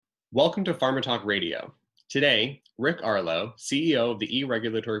Welcome to Pharma Talk Radio. Today, Rick Arlow, CEO of the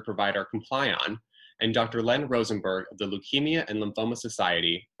e-regulatory provider Complion, and Dr. Len Rosenberg of the Leukemia and Lymphoma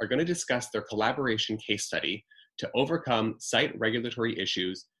Society are going to discuss their collaboration case study to overcome site regulatory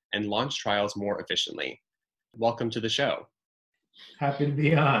issues and launch trials more efficiently. Welcome to the show. Happy to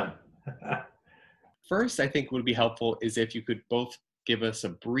be on. First, I think would be helpful is if you could both give us a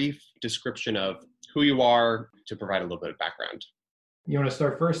brief description of who you are to provide a little bit of background. You want to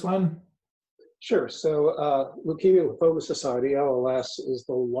start first, Len? Sure. So Leukemia and Lymphoma Society, LLS, is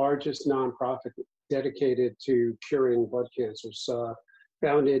the largest nonprofit dedicated to curing blood cancers.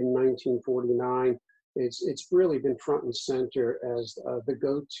 Founded in 1949, it's really been front and center as the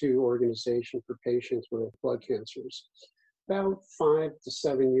go-to organization for patients with blood cancers. About 5 to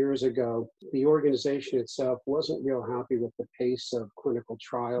 7 years ago, the organization itself wasn't real happy with the pace of clinical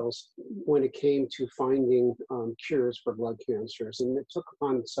trials when it came to finding cures for blood cancers. And it took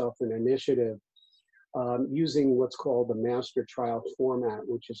upon itself an initiative using what's called the master trial format,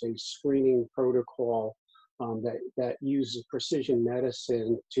 which is a screening protocol that uses precision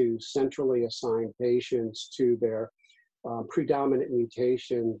medicine to centrally assign patients to their predominant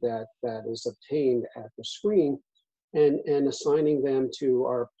mutation that is obtained at the screen, and assigning them to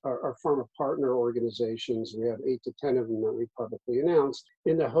our pharma partner organizations. We have 8 to 10 of them that we publicly announced,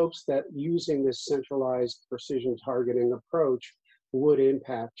 in the hopes that using this centralized precision targeting approach would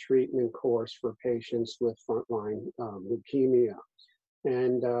impact treatment course for patients with frontline leukemia.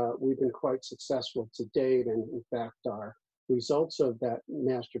 And we've been quite successful to date. And in fact, our results of that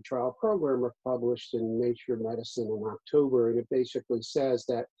master trial program were published in Nature Medicine in October. And it basically says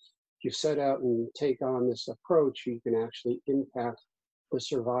that if you set out and take on this approach, you can actually impact the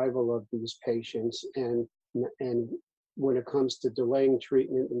survival of these patients. And when it comes to delaying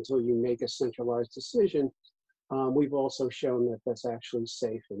treatment until you make a centralized decision, we've also shown that that's actually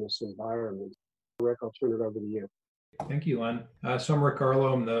safe in this environment. Rick, I'll turn it over to you. Thank you, Len. So I'm Rick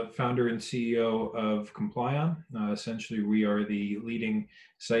Arlow. I'm the founder and CEO of Complion. Essentially, we are the leading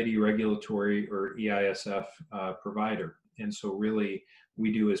site e-regulatory or EISF provider. And so really,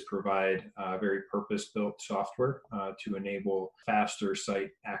 we do is provide very purpose-built software to enable faster site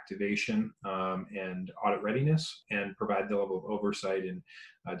activation and audit readiness, and provide the level of oversight and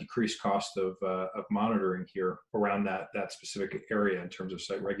decreased cost of monitoring here around that specific area in terms of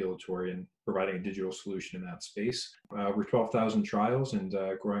site regulatory, and providing a digital solution in that space. We're 12,000 trials and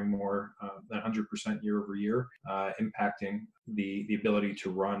growing more than 100% year over year, impacting the ability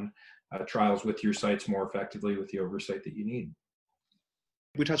to run trials with your sites more effectively with the oversight that you need.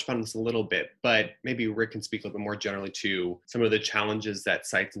 We touched upon this a little bit, but maybe Rick can speak a little bit more generally to some of the challenges that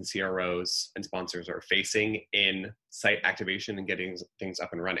sites and CROs and sponsors are facing in site activation and getting things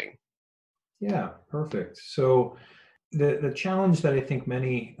up and running. Yeah, perfect. So the challenge that I think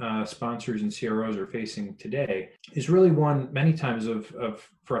many sponsors and CROs are facing today is really one, many times, of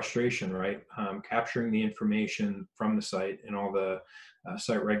frustration, right? Capturing the information from the site and all the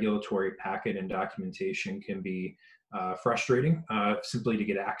site regulatory packet and documentation can be frustrating, simply to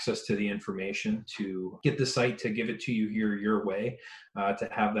get access to the information, to get the site to give it to you here your way, to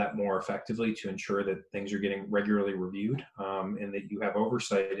have that more effectively, to ensure that things are getting regularly reviewed, and that you have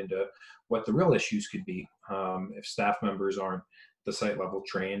oversight into what the real issues could be if staff members aren't the site level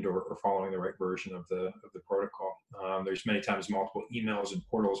trained or following the right version of the protocol. There's many times multiple emails and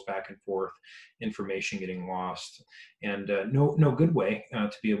portals back and forth, information getting lost, and no good way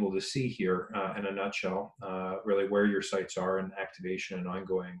to be able to see here in a nutshell really where your sites are in activation and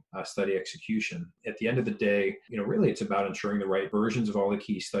ongoing study execution. At the end of the day, really it's about ensuring the right versions of all the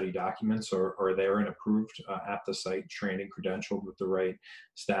key study documents are there and approved at the site, trained and credentialed with the right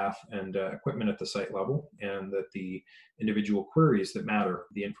staff and equipment at the site level, and that the individual queries that matter,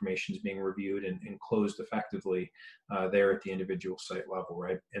 the information is being reviewed and closed effectively there at the individual site level,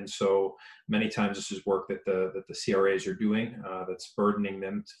 right? And so many times this is work that the CRAs are doing that's burdening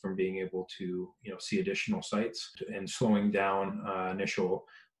them from being able to see additional sites and slowing down initial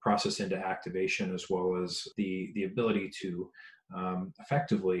process into activation, as well as the ability to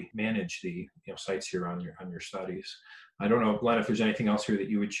effectively manage the sites here on your studies. I don't know, Len, if there's anything else here that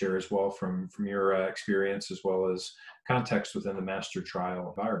you would share as well from your experience, as well as context within the master trial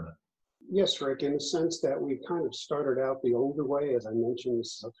environment. Yes, Rick, in the sense that we kind of started out the older way. As I mentioned,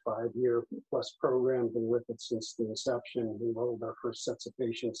 this is a 5-year plus program, been with it since the inception. We enrolled our first sets of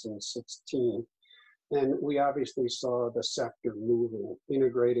patients in 2016. And we obviously saw the sector moving,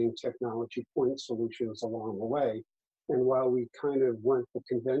 integrating technology point solutions along the way. And while we kind of went the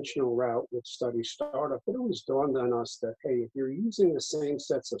conventional route with study startup, it always dawned on us that, hey, if you're using the same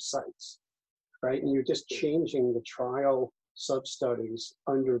sets of sites, right, and you're just changing the trial sub-studies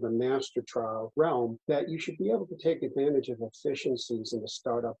under the master trial realm, that you should be able to take advantage of efficiencies in the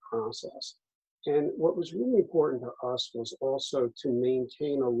startup process. And what was really important to us was also to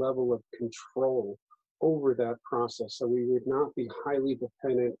maintain a level of control over that process, so we would not be highly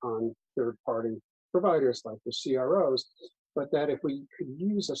dependent on third-party providers like the CROs, but that if we could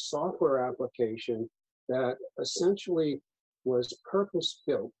use a software application that essentially was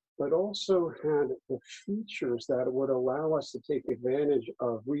purpose-built, but also had the features that would allow us to take advantage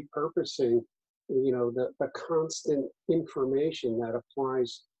of repurposing, the constant information that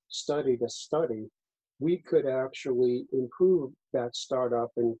applies study to study, we could actually improve that startup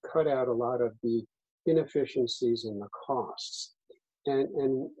and cut out a lot of the inefficiencies and the costs.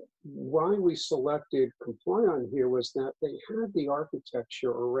 And why we selected Complion here was that they had the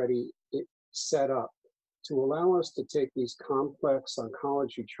architecture already set up to allow us to take these complex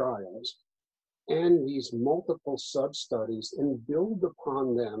oncology trials and these multiple sub-studies and build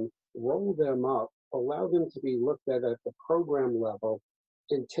upon them, roll them up, allow them to be looked at the program level,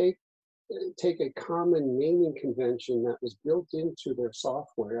 and take a common naming convention that was built into their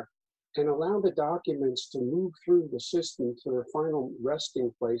software and allow the documents to move through the system to their final resting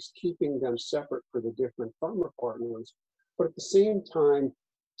place, keeping them separate for the different pharma partners, but at the same time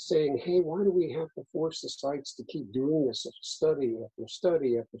saying, hey, why do we have to force the sites to keep doing this study after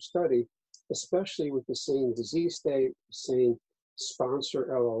study after study, especially with the same disease state, the same sponsor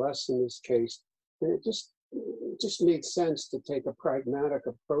LLS in this case. And it just made sense to take a pragmatic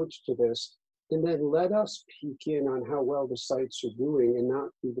approach to this and then let us peek in on how well the sites are doing and not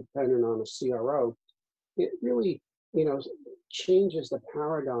be dependent on a CRO. It really, changes the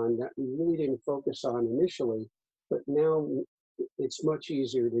paradigm that we really didn't focus on initially, but now it's much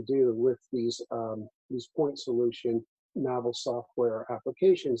easier to do with these point solution novel software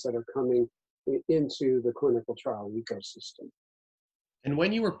applications that are coming into the clinical trial ecosystem. And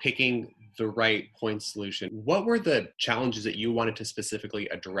when you were picking the right point solution, what were the challenges that you wanted to specifically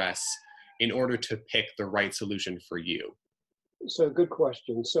address in order to pick the right solution for you? So good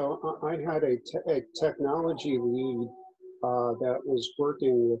question. So I had a technology lead that was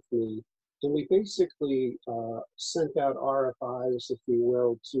working with me, and we basically sent out RFIs, if you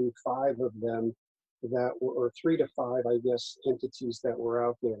will, to 5 of them or 3 to 5, I guess, entities that were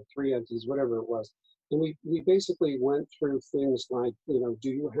out there, 3 entities, whatever it was. And we basically went through things like, do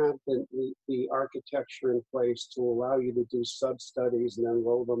you have the architecture in place to allow you to do sub-studies and then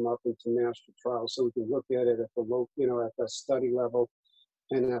roll them up into master trials so we can look at it at the low, at the study level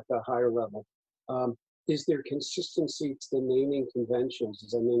and at the higher level. Is there consistency to the naming conventions,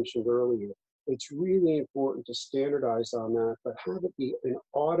 as I mentioned earlier? It's really important to standardize on that, but have it be an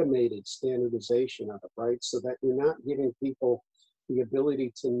automated standardization of it, right? So that you're not giving people the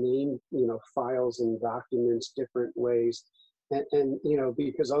ability to name, files and documents different ways. And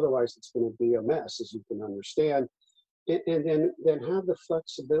because otherwise it's going to be a mess, as you can understand. And then have the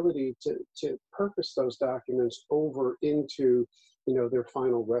flexibility to purpose those documents over into, their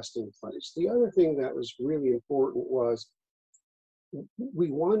final resting place. The other thing that was really important was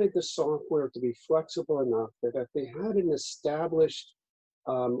we wanted the software to be flexible enough that if they had an established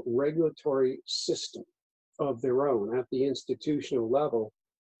regulatory system of their own at the institutional level,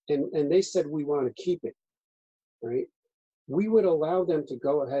 and they said, we want to keep it, right? We would allow them to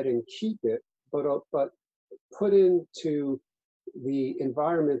go ahead and keep it, but put into the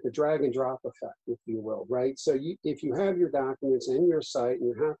environment the drag and drop effect, if you will, right? So if you have your documents in your site and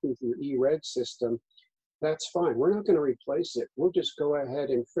you're happy with your e-reg system, that's fine. We're not going to replace it. We'll just go ahead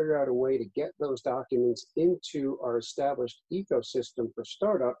and figure out a way to get those documents into our established ecosystem for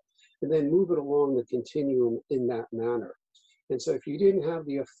startup and then move it along the continuum in that manner. And so if you didn't have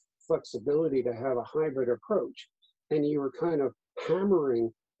the flexibility to have a hybrid approach and you were kind of hammering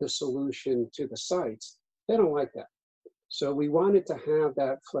the solution to the sites, they don't like that. So we wanted to have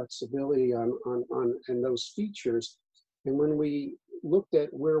that flexibility on those features. And when we looked at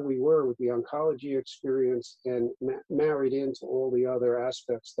where we were with the oncology experience and married into all the other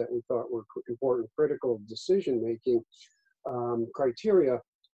aspects that we thought were important, critical decision-making criteria,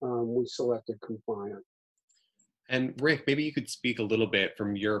 we selected Complion. And Rick, maybe you could speak a little bit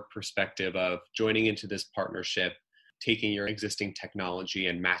from your perspective of joining into this partnership, taking your existing technology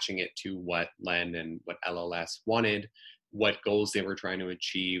and matching it to what Len and what LLS wanted, what goals they were trying to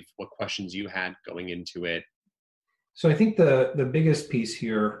achieve, what questions you had going into it. So I think the biggest piece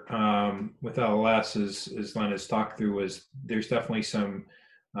here with LLS, as Len has talked through, is there's definitely some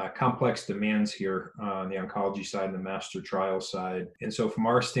complex demands here on the oncology side and the master trial side. And so from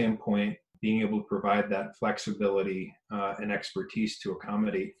our standpoint, being able to provide that flexibility and expertise to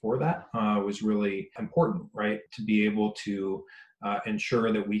accommodate for that was really important, right? To be able to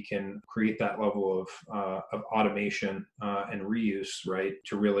ensure that we can create that level of automation and reuse, right,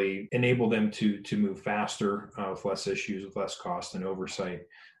 to really enable them to move faster with less issues, with less cost and oversight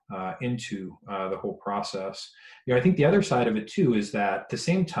into the whole process. I think the other side of it too is that at the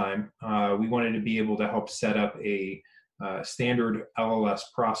same time, we wanted to be able to help set up a standard LLS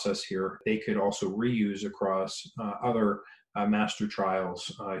process here. They could also reuse across other master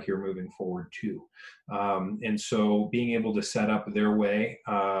trials here moving forward too. And so being able to set up their way,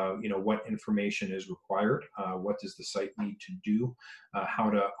 what information is required, what does the site need to do, how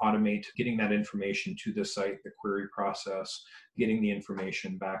to automate getting that information to the site, the query process, getting the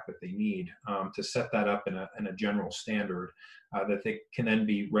information back that they need, to set that up in a general standard that they can then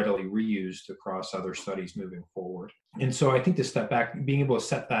be readily reused across other studies moving forward. And so I think to step back, being able to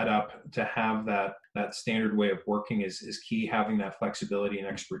set that up, to have that standard way of working is key, having that flexibility and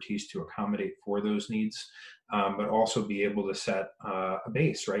expertise to accommodate for those needs, but also be able to set a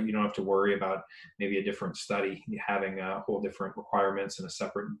base, right? You don't have to worry about maybe a different study having a whole different requirements and a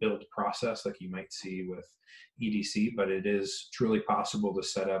separate build process like you might see with EDC, but it is truly possible to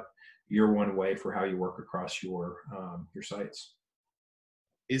set up your one way for how you work across your sites.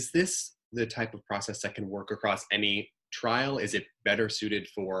 Is this the type of process that can work across any trial? Is it better suited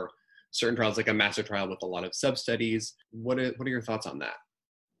for certain trials, like a master trial with a lot of sub-studies? What are your thoughts on that?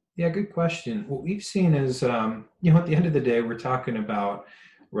 Yeah, good question. What we've seen is, at the end of the day, we're talking about,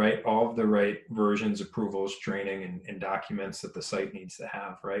 right, all of the right versions, approvals, training, and documents that the site needs to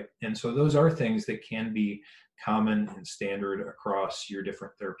have, right? And so those are things that can be common and standard across your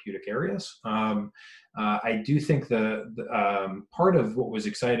different therapeutic areas. I do think the part of what was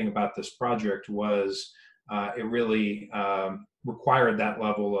exciting about this project was it really required that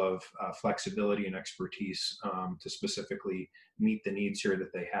level of flexibility and expertise to specifically meet the needs here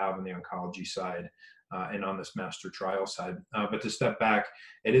that they have on the oncology side and on this master trial side. But to step back,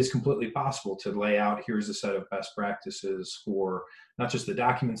 it is completely possible to lay out, here's a set of best practices for not just the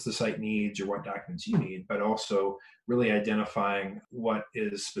documents the site needs or what documents you need, but also really identifying what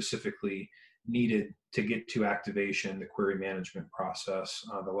is specifically needed to get to activation, the query management process,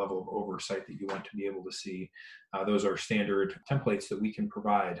 the level of oversight that you want to be able to see. Those are standard templates that we can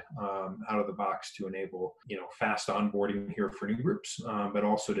provide out of the box to enable, fast onboarding here for new groups, but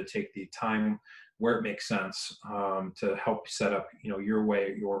also to take the time where it makes sense to help set up, your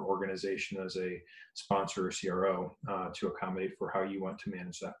way, your organization as a sponsor or CRO to accommodate for how you want to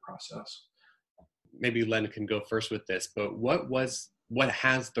manage that process. Maybe Len can go first with this, but what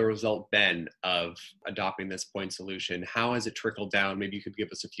has the result been of adopting this point solution? How has it trickled down? Maybe you could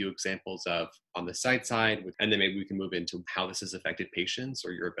give us a few examples of on the site side, and then maybe we can move into how this has affected patients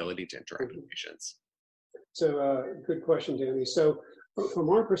or your ability to interact with patients. So good question, Danny. So from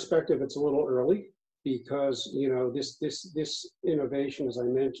our perspective, it's a little early because, this innovation, as I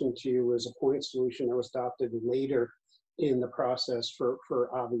mentioned to you, is a point solution that was adopted later in the process for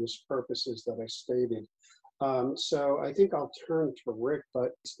obvious purposes that I stated. So I think I'll turn to Rick,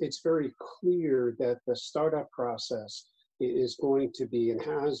 but it's very clear that the startup process is going to be and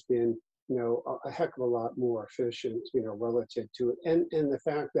has been, a heck of a lot more efficient, relative to it. And the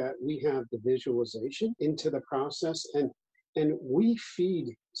fact that we have the visualization into the process and we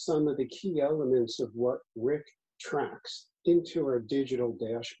feed some of the key elements of what Rick tracks into our digital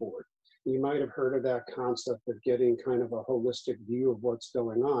dashboard. You might have heard of that concept of getting kind of a holistic view of what's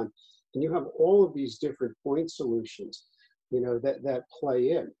going on. And you have all of these different point solutions, that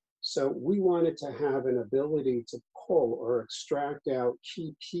play in. So we wanted to have an ability to pull or extract out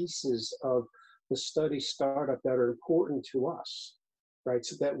key pieces of the study startup that are important to us, right?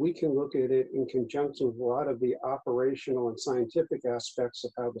 So that we can look at it in conjunction with a lot of the operational and scientific aspects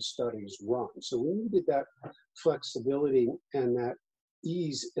of how the study is run. So we needed that flexibility and that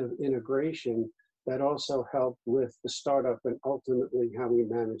ease of integration that also helped with the startup and ultimately how we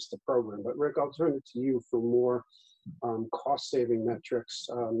manage the program. But Rick, I'll turn it to you for more cost-saving metrics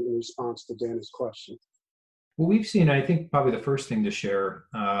in response to Danny's question. Well, we've seen, I think probably the first thing to share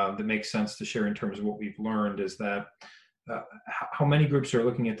that makes sense to share in terms of what we've learned is that how many groups are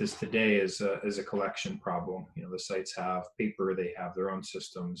looking at this today is a collection problem. The sites have paper, they have their own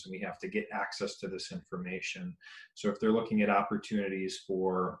systems, and we have to get access to this information. So if they're looking at opportunities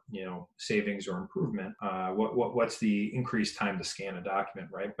for, savings or improvement, what's the increased time to scan a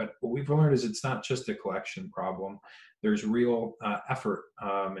document, right? But what we've learned is it's not just a collection problem. There's real effort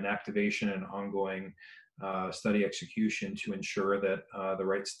and activation and ongoing study execution to ensure that the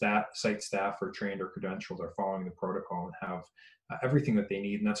right site staff are trained or credentialed, are following the protocol and have everything that they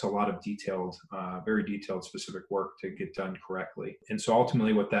need. And that's a lot of very detailed specific work to get done correctly. And so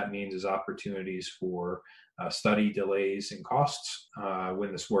ultimately what that means is opportunities for study delays and costs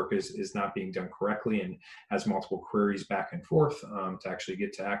when this work is not being done correctly and has multiple queries back and forth to actually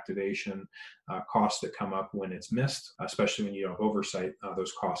get to activation. Costs that come up when it's missed, especially when you don't have oversight,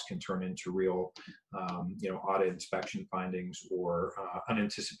 those costs can turn into real audit inspection findings or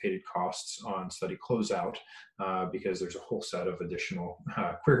unanticipated costs on study closeout because there's a whole set of additional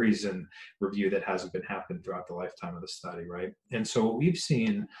queries and review that hasn't been happened throughout the lifetime of the study, right? And so what we've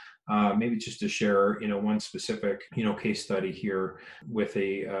seen, maybe just to share, one specific, case study here with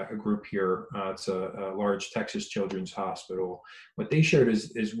a group here. It's a large Texas Children's Hospital. What they shared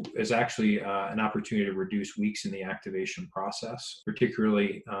is actually an opportunity to reduce weeks in the activation process,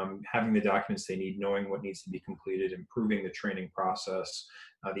 particularly having the documents they need, knowing what needs to be completed, improving the training process,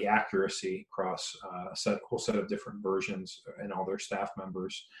 the accuracy across a whole set of different versions and all their staff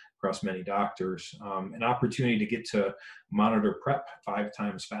members across many doctors, an opportunity to get to monitor prep 5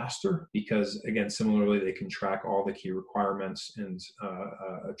 times faster because, again, similarly, they can track all the key requirements and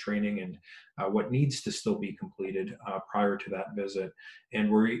training and what needs to still be completed prior to that visit.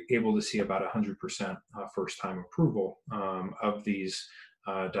 And we're able to see about 100% first-time approval of these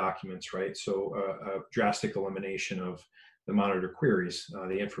documents, right? So a drastic elimination of the monitor queries.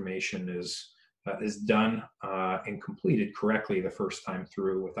 The information is done and completed correctly the first time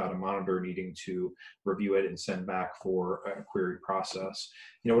through without a monitor needing to review it and send back for a query process.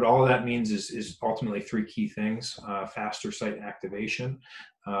 What all of that means is ultimately 3 key things: faster site activation,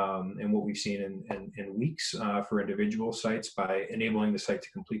 and what we've seen in weeks for individual sites by enabling the site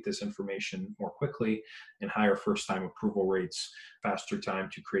to complete this information more quickly, and higher first-time approval rates, faster time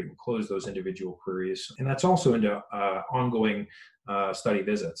to create and close those individual queries. And that's also into ongoing study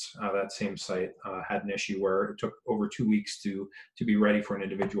visits. That same site had an issue where it took over 2 weeks to be ready for an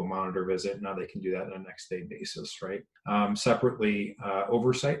individual monitor visit. Now they can do that on a next day basis, right? Separately,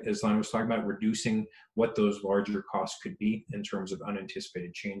 oversight, as Len was talking about, reducing what those larger costs could be in terms of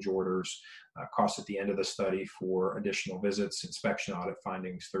unanticipated change orders, costs at the end of the study for additional visits, inspection audit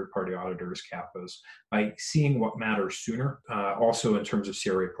findings, third-party auditors, CAPAs, by seeing what matters sooner. Also in terms of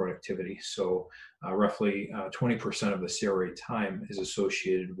CRA productivity. So roughly 20% of the CRA time is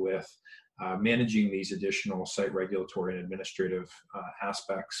associated with managing these additional site regulatory and administrative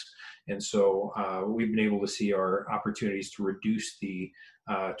aspects. And so we've been able to see our opportunities to reduce the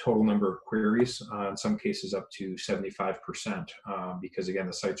total number of queries, in some cases up to 75%, because again,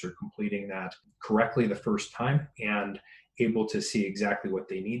 the sites are completing that correctly the first time and able to see exactly what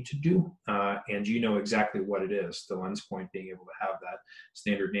they need to do, and exactly what it is. To Len's point, being able to have that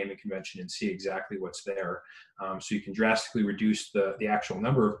standard naming convention and see exactly what's there, so you can drastically reduce the actual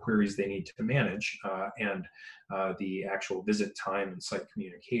number of queries they need to manage and the actual visit time and site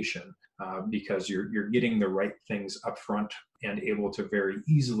communication, because you're getting the right things up front and able to very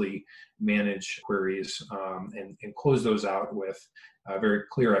easily manage queries and close those out with very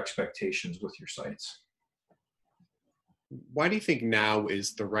clear expectations with your sites. Why do you think now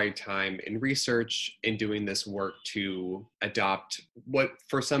is the right time in research in doing this work to adopt what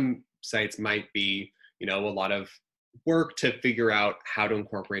for some sites might be, a lot of work to figure out how to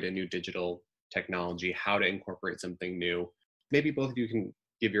incorporate a new digital technology, how to incorporate something new? Maybe both of you can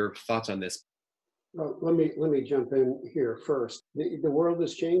give your thoughts on this. Well, let me jump in here first. The world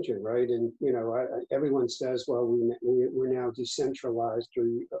is changing, right? And everyone says, well, we're now decentralized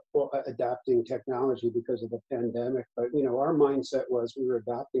or adapting technology because of the pandemic. But our mindset was we were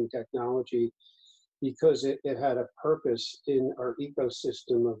adopting technology because it had a purpose in our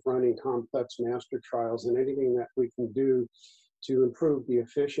ecosystem of running complex master trials, and anything that we can do to improve the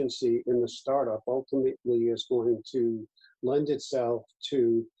efficiency in the startup ultimately is going to lend itself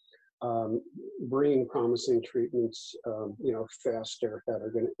to bringing promising treatments, faster that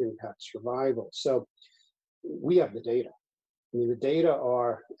are going to impact survival. So we have the data. The data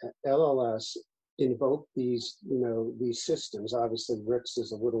are LLS invoke these systems. Obviously, RICS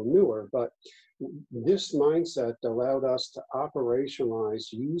is a little newer, but this mindset allowed us to operationalize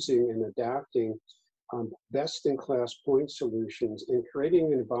using and adapting best-in-class point solutions and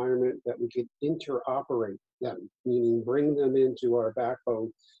creating an environment that we could interoperate them, meaning bring them into our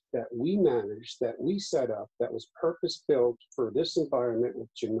backbone that we managed, that we set up, that was purpose-built for this environment with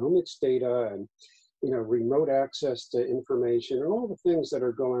genomics data and remote access to information and all the things that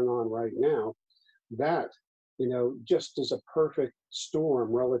are going on right now. That just is a perfect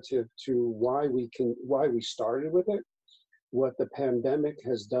storm relative to why we started with it, what the pandemic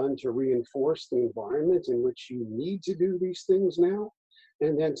has done to reinforce the environment in which you need to do these things now,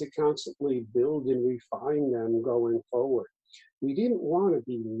 and then to constantly build and refine them going forward. we didn't want to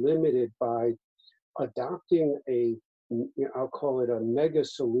be limited by adopting I'll call it a mega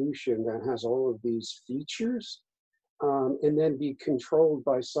solution that has all of these features, and then be controlled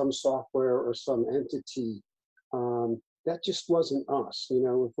by some software or some entity. That just wasn't us.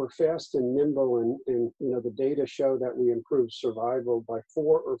 If we're fast and nimble and the data show that we improved survival by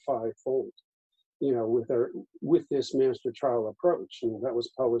 4 or 5-fold, with this master trial approach, that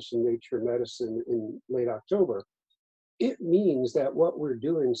was published in Nature Medicine in late October. It means that what we're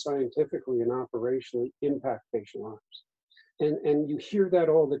doing scientifically and operationally impact patient lives. And you hear that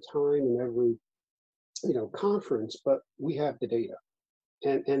all the time in every conference, but we have the data.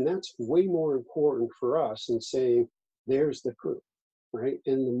 And that's way more important for us than saying, there's the proof, right?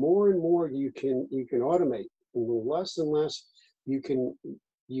 And the more and more you can automate, and the less and less you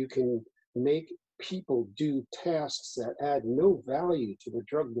can make people do tasks that add no value to the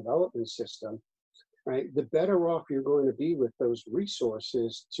drug development system, right? The better off you're going to be with those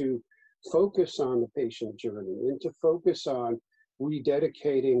resources to focus on the patient journey and to focus on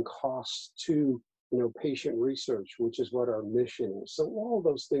rededicating costs to patient research, which is what our mission is. So all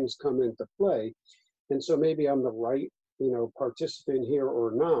those things come into play. And so maybe I'm the right, participant here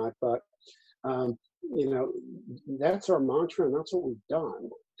or not, but, that's our mantra and that's what we've done.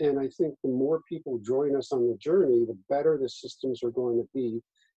 And I think the more people join us on the journey, the better the systems are going to be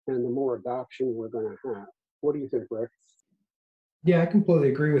and the more adoption we're going to have. What do you think, Rick? Yeah, I completely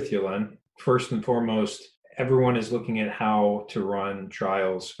agree with you, Len. First and foremost, everyone is looking at how to run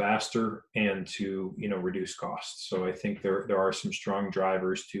trials faster and to reduce costs. So I think there are some strong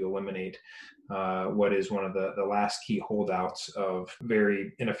drivers to eliminate what is one of the last key holdouts of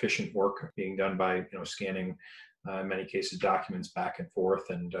very inefficient work being done by scanning in many cases documents back and forth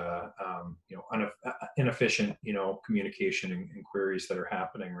and inefficient communication and queries that are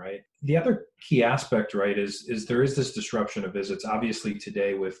happening, right? The other key aspect, right, is there is this disruption of visits. Obviously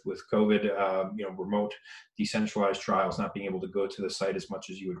today with COVID, remote decentralized trials, not being able to go to the site as much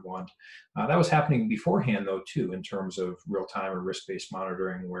as you would want. That was happening beforehand though too, in terms of real-time or risk-based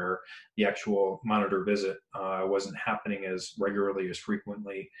monitoring, where the actual monitor visit wasn't happening as regularly, as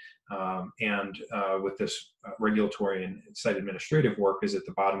frequently. And with this regulatory and site administrative work is at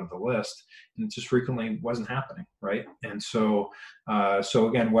the bottom of the list, and it just frequently wasn't happening, right? And so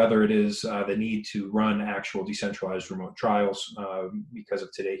again, whether it is the need to run actual decentralized remote trials because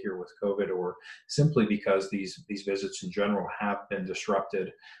of today here with COVID, or simply because these visits in general have been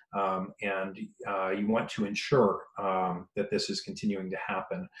disrupted, and you want to ensure that this is continuing to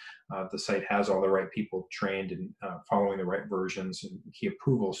happen. The site has all the right people trained and following the right versions and key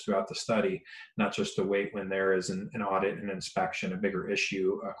approvals throughout the study, not just to wait when there is an audit, an inspection, a bigger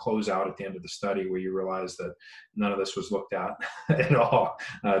issue, a closeout at the end of the study where you realize that none of this was looked at at all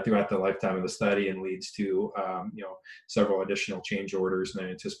throughout the lifetime of the study, and leads to several additional change orders and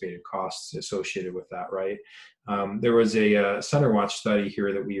anticipated costs associated with that, right? There was a Center Watch study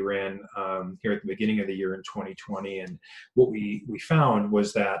here that we ran here at the beginning of the year in 2020, and what we found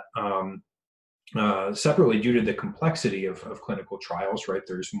was that separately, due to the complexity of clinical trials, right,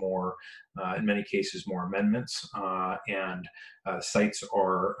 there's more, in many cases, more amendments, and sites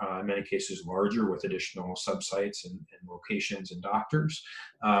are, in many cases, larger with additional subsites and locations and doctors,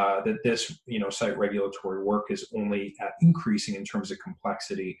 that this, site regulatory work is only increasing in terms of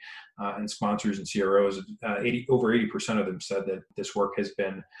complexity, and sponsors and CROs, over 80% of them said that this work has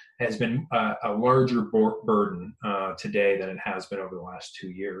been a larger burden today than it has been over the last 2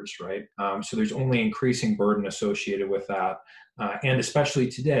 years, right? So there's only increasing burden associated with that. And especially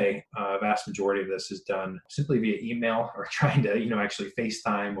today, a vast majority of this is done simply via email, or trying to, actually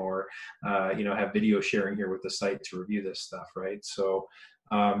FaceTime, or, have video sharing here with the site to review this stuff, right? So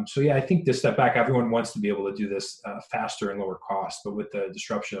yeah, I think to step back, everyone wants to be able to do this faster and lower cost, but with the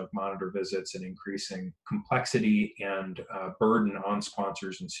disruption of monitor visits and increasing complexity and burden on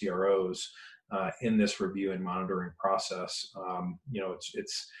sponsors and CROs in this review and monitoring process,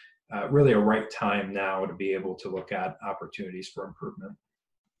 it's really a right time now to be able to look at opportunities for improvement.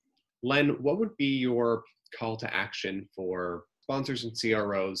 Len, what would be your call to action for sponsors and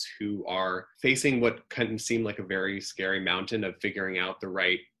CROs who are facing what can seem like a very scary mountain of figuring out the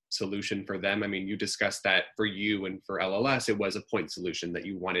right solution for them? I mean, you discussed that for you and for LLS, it was a point solution, that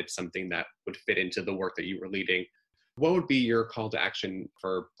you wanted something that would fit into the work that you were leading. What would be your call to action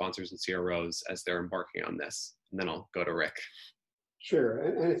for sponsors and CROs as they're embarking on this? And then I'll go to Rick. Sure,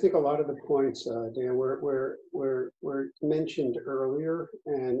 and I think a lot of the points, Dan, were mentioned earlier.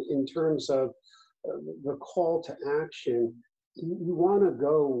 And in terms of the call to action, you want to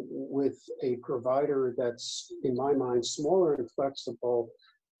go with a provider that's, in my mind, smaller and flexible,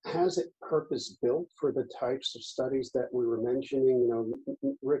 has it purpose built for the types of studies that we were mentioning?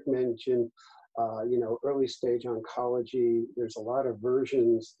 Rick mentioned, early stage oncology. There's a lot of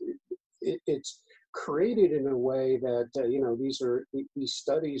versions. It's created in a way that, these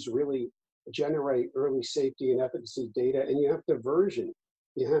studies really generate early safety and efficacy data, and you have to version.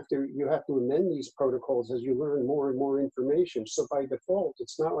 You have to amend these protocols as you learn more and more information. So by default,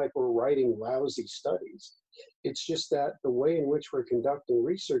 it's not like we're writing lousy studies. It's just that the way in which we're conducting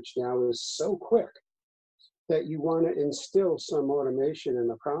research now is so quick that you want to instill some automation in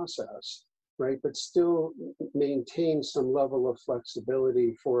the process, right? But still maintain some level of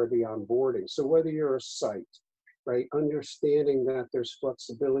flexibility for the onboarding. So whether you're a site, right, understanding that there's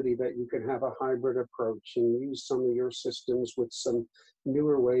flexibility, that you can have a hybrid approach and use some of your systems with some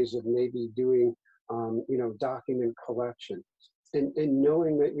newer ways of maybe doing, document collection, and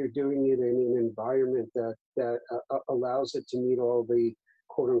knowing that you're doing it in an environment that allows it to meet all the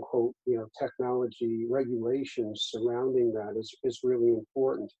quote unquote, technology regulations surrounding that is really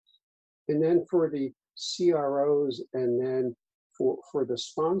important. And then for the CROs and then for the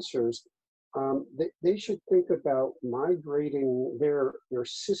sponsors, they should think about migrating their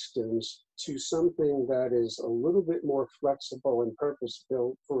systems to something that is a little bit more flexible and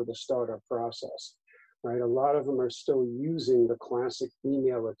purpose-built for the startup process, right? A lot of them are still using the classic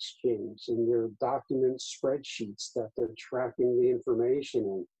email exchange and their document spreadsheets that they're tracking the information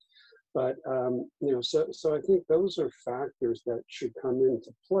in. But, so I think those are factors that should come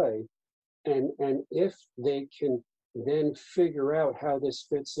into play. And if they can then figure out how this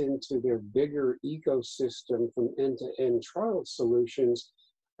fits into their bigger ecosystem from end-to-end trial solutions,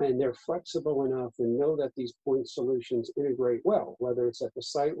 and they're flexible enough and know that these point solutions integrate well, whether it's at the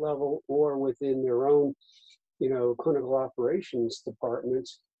site level or within their own, clinical operations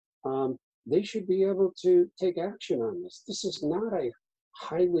departments, they should be able to take action on this. This is not a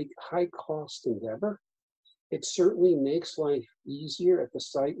high cost endeavor. It certainly makes life easier at the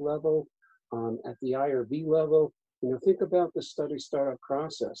site level, at the IRB level. Think about the study startup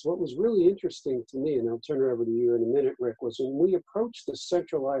process. What was really interesting to me, and I'll turn it over to you in a minute, Rick, was when we approached the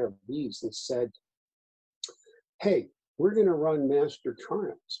central IRBs and said, hey, we're going to run master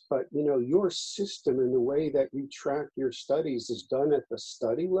trials, but your system and the way that you track your studies is done at the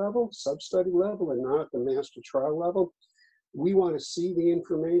study level, sub-study level, and not at the master trial level. We want to see the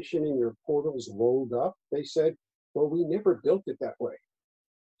information in your portals rolled up. They said, well, we never built it that way,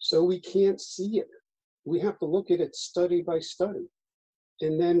 so we can't see it. We have to look at it study by study.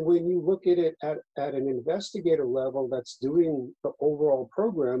 And then when you look at it at an investigator level that's doing the overall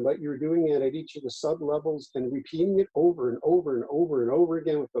program, but you're doing it at each of the sub-levels and repeating it over and over and over and over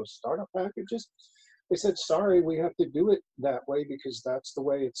again with those startup packages, they said, sorry, we have to do it that way because that's the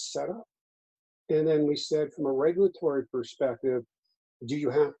way it's set up. And then we said, from a regulatory perspective, do you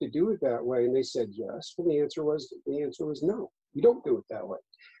have to do it that way? And they said, yes. Well, the answer was no, you don't do it that way.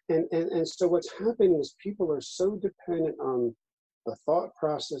 And so what's happening is people are so dependent on the thought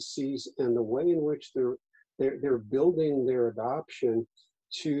processes and the way in which they're building their adoption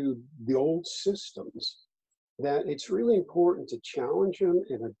to the old systems that it's really important to challenge them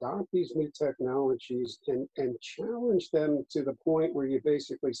and adopt these new technologies and challenge them to the point where you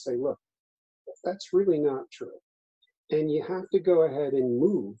basically say, look, that's really not true. And you have to go ahead and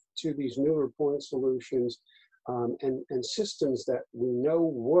move to these newer point solutions and systems that we know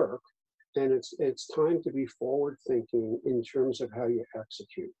work. And it's time to be forward thinking in terms of how you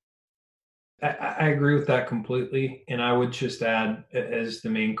execute. I agree with that completely. And I would just add as the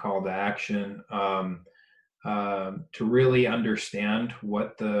main call to action, to really understand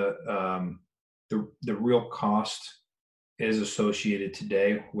what the real cost is associated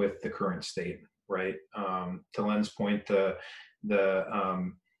today with the current state, right? To Len's point, the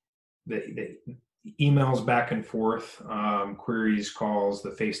emails back and forth, queries, calls, the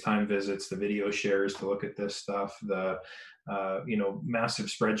FaceTime visits, the video shares to look at this stuff, the massive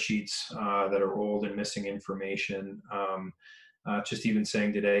spreadsheets that are old and missing information. Just even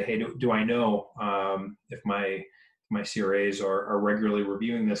saying today, hey, do I know if my CRAs are regularly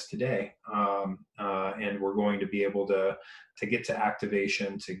reviewing this today, and we're going to be able to get to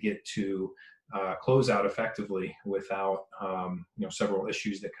activation, to get to close out effectively without several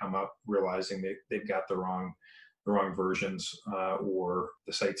issues that come up, realizing they've got the wrong versions, or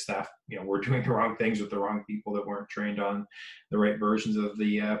the site staff we're doing the wrong things with the wrong people that weren't trained on the right versions of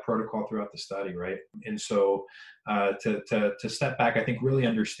the protocol throughout the study, right? And so to step back, I think really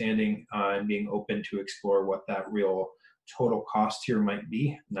understanding and being open to explore what that real total cost here might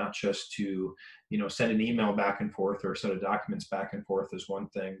be, not just to send an email back and forth or a set of documents back and forth is one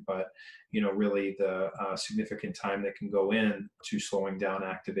thing, but really the significant time that can go in to slowing down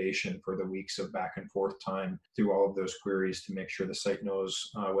activation for the weeks of back and forth time through all of those queries to make sure the site knows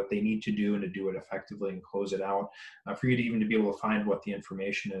what they need to do and to do it effectively and close it out, for you to even to be able to find what the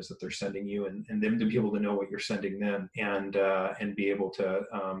information is that they're sending you, and them to be able to know what you're sending them, and be able to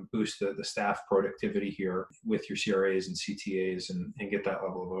boost the staff productivity here with your CRAs and CTAs and get that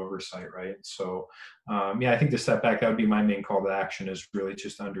level of oversight, right? So I think the step back, that would be my main call to action, is really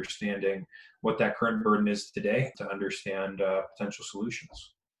just understanding what that current burden is today to understand potential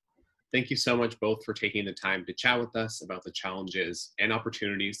solutions. Thank you so much both for taking the time to chat with us about the challenges and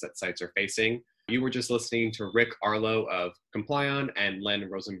opportunities that sites are facing. You were just listening to Rick Arlow of Complion and Len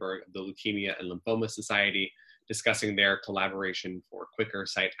Rosenberg of the Leukemia and Lymphoma Society discussing their collaboration for quicker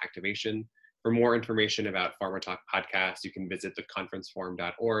site activation. For more information about Pharma Talk Podcast, you can visit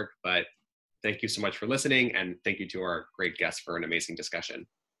theconferenceforum.org. But thank you so much for listening, and thank you to our great guests for an amazing discussion.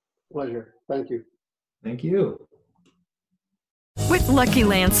 Pleasure. Thank you. Thank you. With Lucky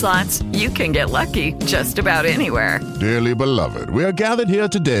Land Slots, you can get lucky just about anywhere. Dearly beloved, we are gathered here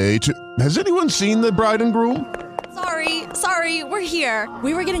today to... Has anyone seen the bride and groom? Sorry, we're here.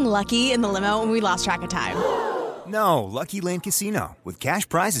 We were getting lucky in the limo and we lost track of time. No, Lucky Land Casino, with cash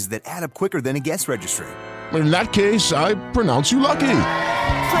prizes that add up quicker than a guest registry. In that case, I pronounce you lucky.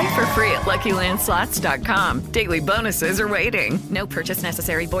 Play for free at LuckyLandSlots.com. Daily bonuses are waiting. No purchase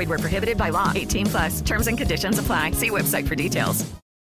necessary. Void where prohibited by law. 18+. Terms and conditions apply. See website for details.